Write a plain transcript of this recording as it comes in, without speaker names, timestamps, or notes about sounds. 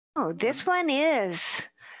this one is,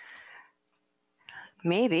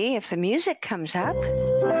 maybe if the music comes up.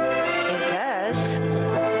 It does.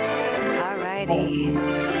 All righty.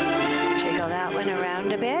 Jiggle that one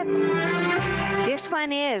around a bit. This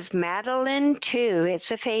one is Madeleine II.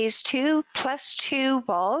 It's a phase 2 +2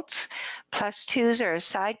 waltz. +2s are a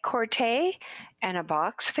side corte and a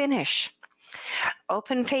box finish.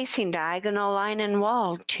 Open facing diagonal line and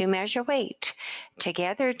wall, 2 measure weight.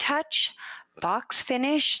 Together touch, box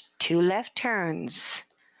finish, 2 left turns.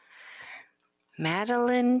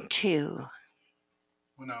 Madeleine II.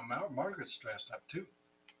 Well, now Margaret's dressed up too.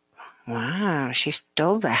 Wow, she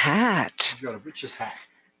stole the hat. She's got a witch's hat.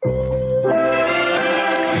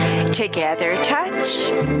 Together touch,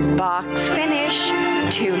 box finish,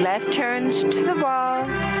 2 left turns to the wall.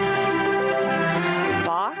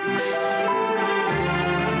 Box.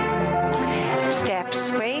 Step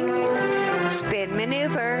swing, spin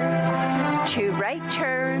maneuver, 2 right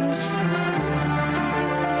turns.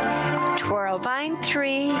 Twirl vine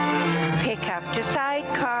 3, pick up to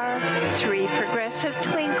sidecar, 3 progressive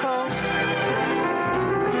twinkles.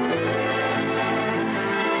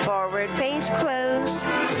 Forward face close,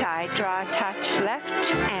 side draw touch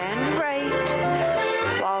left and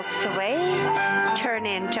right. Waltz away, turn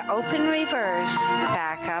into open reverse,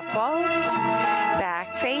 back up waltz, back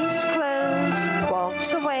face close,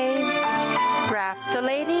 waltz away. Wrap the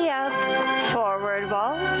lady up, forward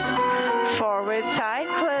waltz, forward side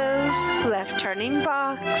close, left turning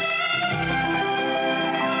box.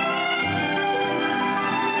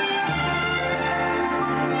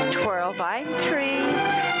 Twirl vine 3,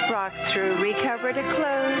 rock through, recover to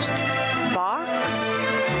closed, box,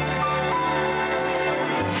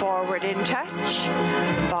 forward in touch,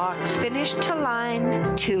 box finish to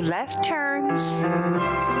line, 2 left turns,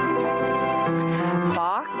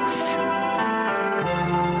 box,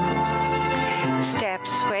 step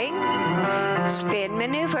swing, spin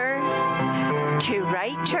maneuver, 2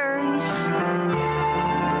 right turns,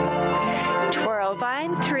 twirl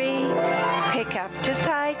vine 3, pick up to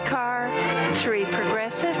sidecar, 3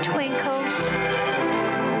 progressive twinkles,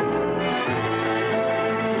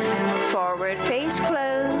 forward face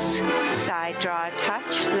close, side draw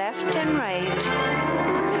touch left and right,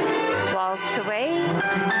 waltz away,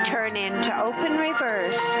 turn into open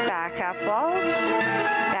reverse, back up waltz,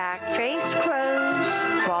 back face close,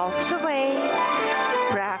 waltz away,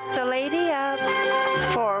 wrap the lady up,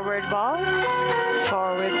 forward waltz,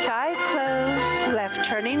 forward side close, left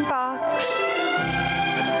turning box.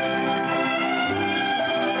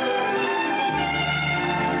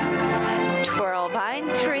 Twirl vine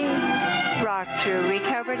 3, rock through,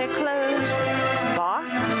 recover to close, box,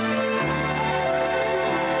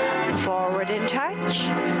 forward in touch,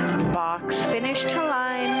 box finish to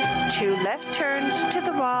line, 2 left turns to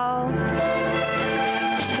the wall,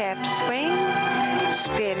 step swing,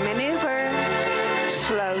 spin maneuver,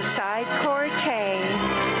 slow side corte.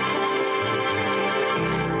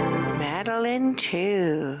 Madeleine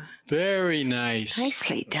II. Very nice.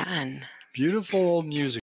 Nicely done. Beautiful old music.